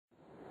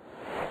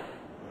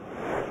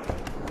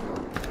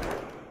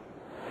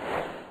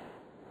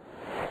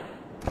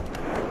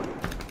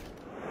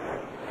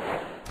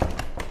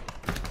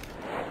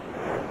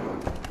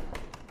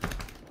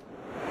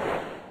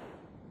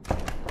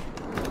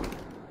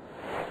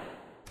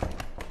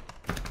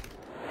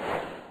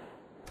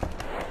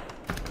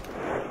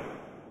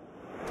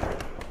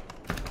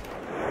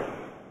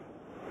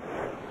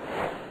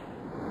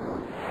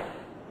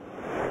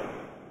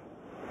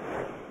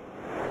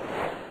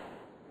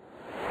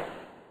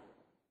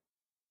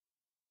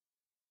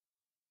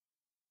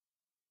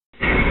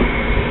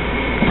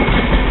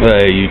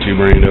Hey YouTube,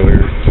 Rando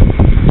here.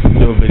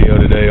 Do a video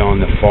today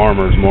on the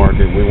farmer's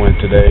market. We went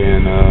today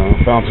and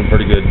found some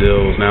pretty good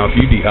deals. Now if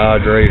you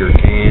dehydrate or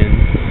can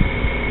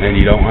and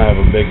you don't have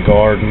a big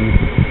garden,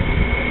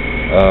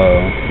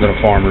 then a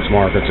farmer's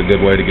market's a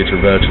good way to get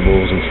your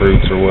vegetables and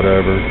fruits or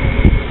whatever.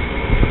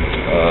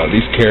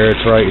 These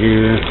carrots right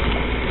here,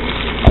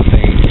 I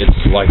think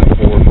it's like a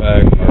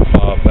 4-pack or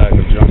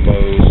 5-pack of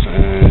jumbos,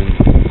 and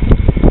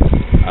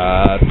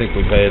I think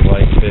we paid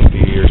like 50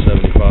 or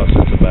 75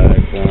 cents a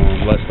bag for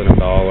them, less than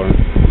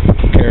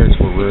 $1. Carrots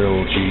were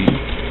real cheap.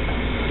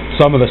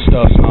 Some of the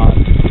stuff's not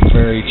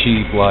very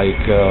cheap, like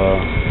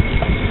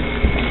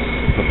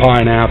the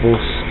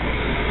pineapples.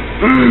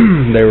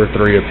 They were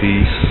 $3 a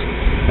piece,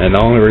 and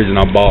the only reason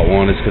I bought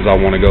one is because I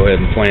want to go ahead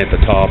and plant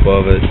the top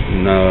of it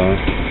and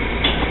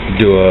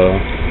do a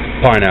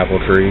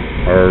pineapple tree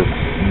or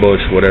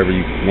bush, whatever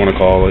you want to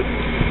call it.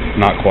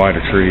 Not quite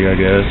a tree, I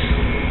guess.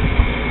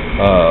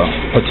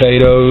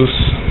 Potatoes,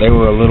 they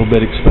were a little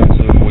bit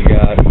expensive. We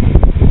got,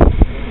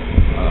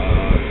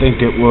 I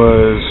think it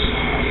was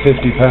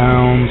 50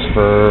 pounds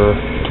for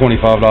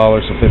 $25,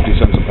 so 50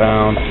 cents a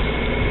pound.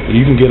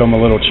 You can get them a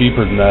little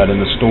cheaper than that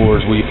in the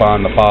stores. We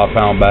find the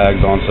 5-pound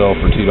bags on sale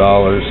for $2,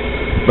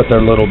 but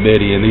they're little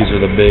bitty, and these are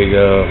the big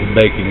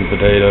baking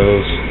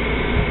potatoes.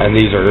 And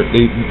these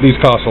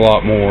cost a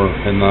lot more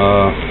in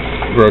the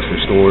grocery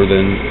store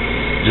than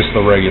just the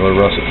regular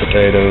russet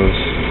potatoes.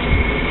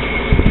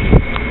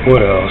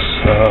 What else?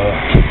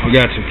 We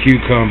got some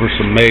cucumbers,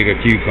 some mega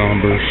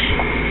cucumbers,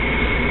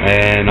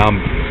 and I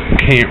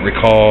can't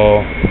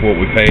recall what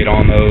we paid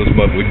on those,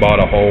 but we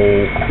bought a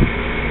whole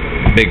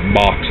big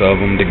box of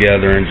them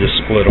together and just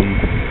split them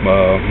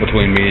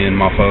between me and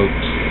my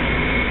folks.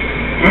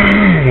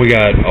 We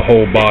got a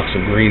whole box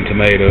of green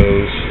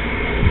tomatoes.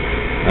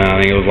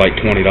 I think it was like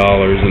 $20,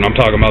 and I'm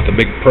talking about the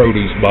big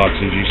produce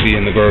boxes you see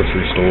in the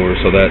grocery store,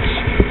 so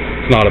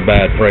it's not a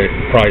bad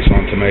price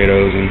on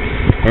tomatoes. And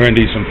we're going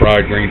to do some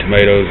fried green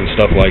tomatoes and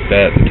stuff like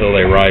that until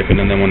they ripen,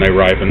 and then when they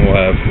ripen we'll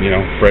have,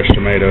 fresh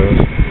tomatoes.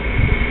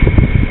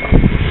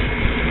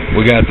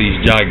 We got these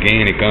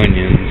gigantic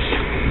onions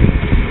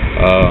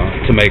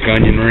to make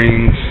onion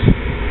rings,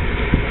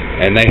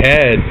 and they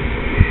had,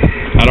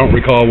 I don't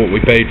recall what we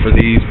paid for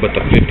these, but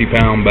the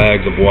 50-pound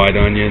bags of white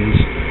onions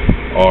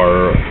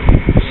are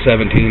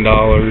 $17,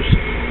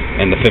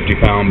 and the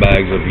 50-pound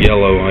bags of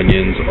yellow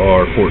onions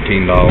are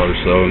 $14,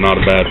 so not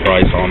a bad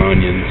price on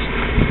onions,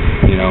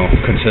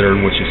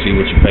 considering what you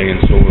pay in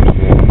stores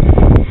for.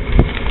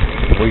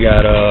 We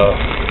got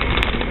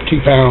 2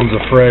 pounds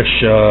of fresh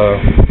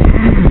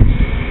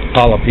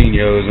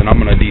jalapenos, and I'm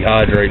going to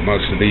dehydrate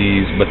most of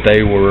these, but they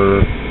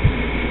were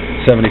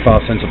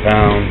 75 cents a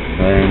pound,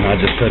 and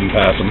I just couldn't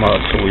pass them up,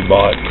 so we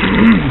bought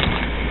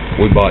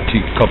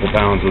couple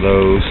pounds of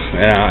those,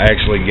 and I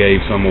actually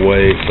gave some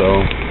away, so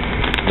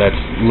that's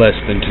less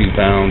than 2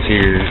 pounds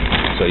here,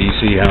 so you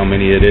see how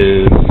many it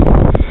is.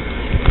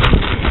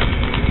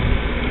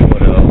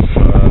 What else?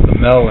 The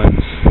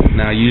melons.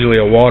 Now usually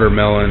a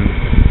watermelon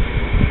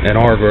in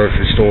our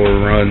grocery store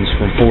runs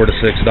from $4 to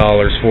 $6,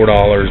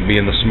 $4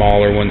 being the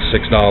smaller ones,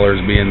 $6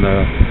 being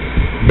the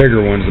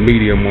bigger ones, the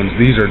medium ones.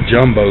 These are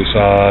jumbo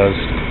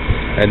sized,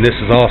 and this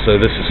is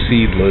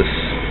seedless,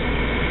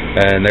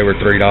 and they were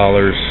 $3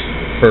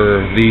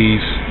 for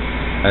these,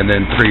 and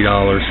then $3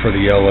 for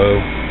the yellow.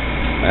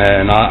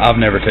 And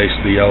I've never tasted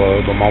the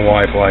yellow, but my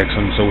wife likes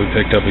them, so we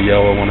picked up a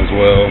yellow one as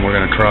well, and we're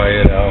going to try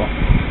it out.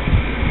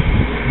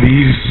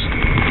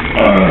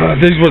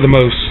 These were the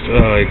most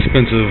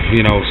expensive,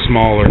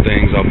 smaller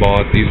things I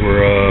bought. These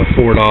were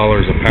 $4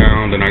 a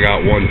pound, and I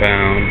got 1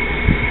 pound,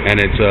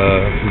 and it's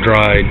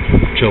dried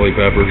chili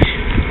peppers.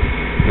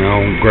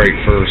 Great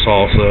for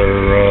salsa,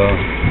 or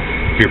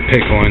if you're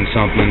pickling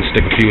something,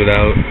 stick a few of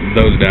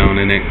those down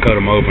in it, cut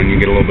them open, you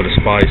get a little bit of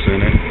spice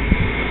in it.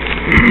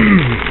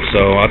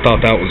 So I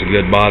thought that was a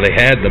good buy. They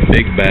had the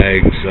big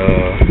bags,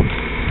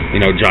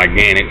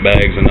 gigantic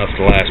bags, enough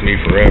to last me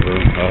forever,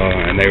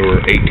 and they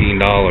were $18,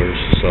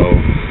 so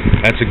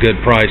that's a good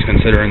price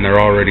considering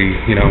they're already,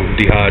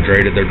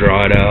 dehydrated, they're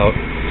dried out.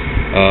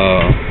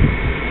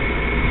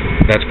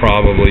 That's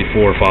probably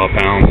 4 or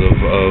 5 pounds of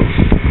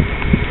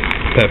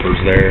peppers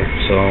there,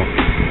 so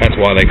that's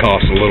why they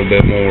cost a little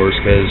bit more, is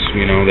because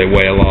they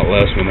weigh a lot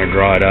less when they're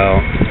dried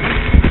out.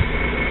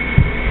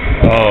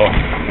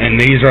 And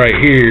these right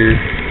here,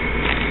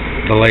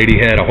 the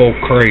lady had a whole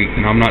crate,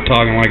 and I'm not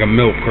talking like a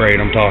milk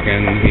crate, I'm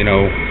talking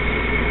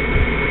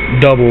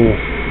double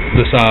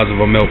the size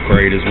of a milk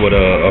crate is what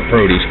a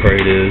produce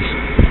crate is,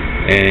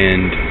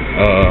 and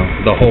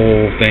the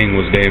whole thing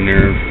was damn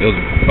near, it was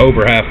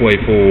over halfway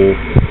full,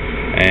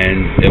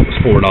 and it was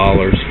 $4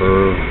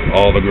 for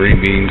all the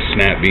green beans,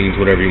 snap beans,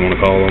 whatever you want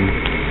to call them.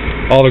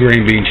 All the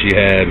green beans she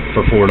had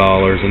for $4,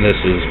 and this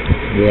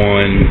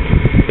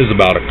is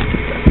about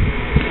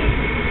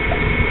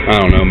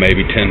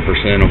maybe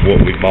 10% of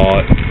what we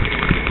bought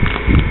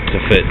to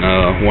fit in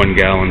a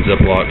 1-gallon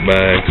Ziploc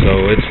bag,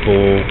 so it's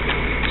full.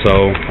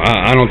 So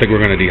I don't think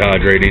we're going to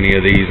dehydrate any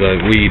of these.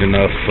 We eat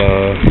enough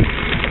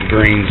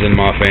greens in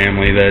my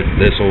family that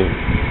this will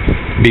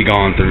be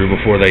gone through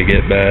before they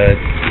get bad.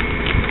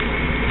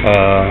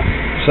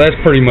 So that's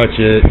pretty much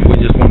it. We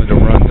just wanted to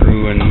run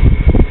through and,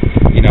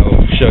 you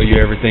know, show you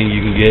everything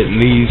you can get. And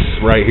these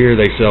right here,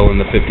 they sell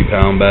in the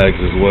 50-pound bags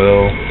as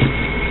well.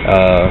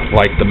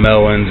 Like the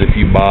melons, if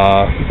you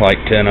buy like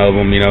 10 of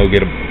them, you know,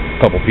 get a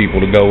couple people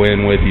to go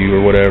in with you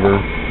or whatever,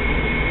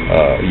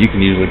 you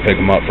can usually pick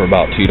them up for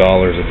about $2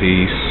 a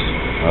piece.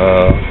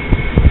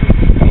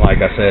 And like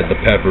I said, the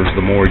peppers,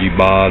 the more you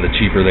buy, the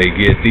cheaper they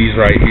get. These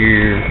right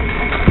here,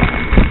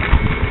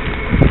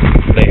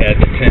 they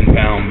had the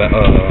 10-pound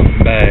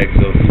bags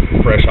of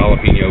fresh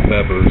jalapeno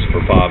peppers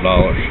for $5.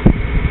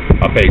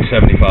 I paid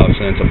 75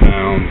 cents a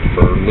pound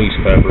for loose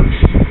peppers,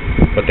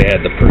 but they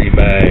had the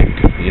pre-bagged,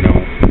 you know,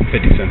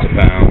 50 cents a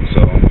pound,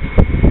 so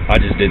I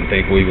just didn't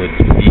think we would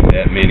eat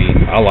that many.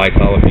 I like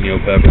jalapeno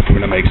peppers.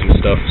 We're going to make some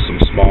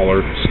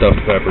smaller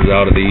stuffed peppers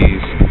out of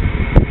these,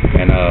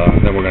 and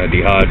then we're going to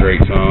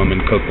dehydrate some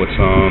and cook with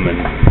some and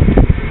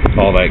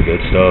all that good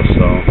stuff.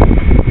 So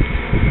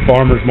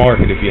farmer's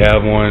market, if you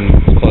have one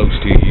close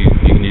to you,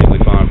 you can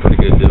usually find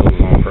pretty good deals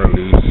on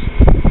produce.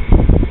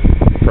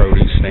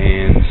 Produce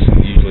stands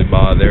usually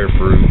buy their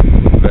fruit,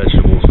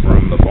 vegetables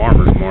from the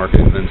farmer's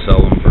market and then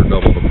sell them for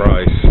double the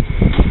price.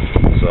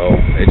 So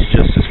it's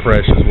just as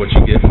fresh as what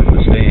you get from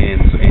the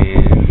stands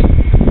and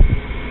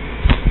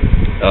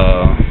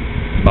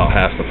about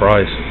half the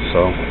price.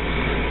 So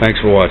thanks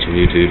for watching,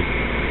 YouTube.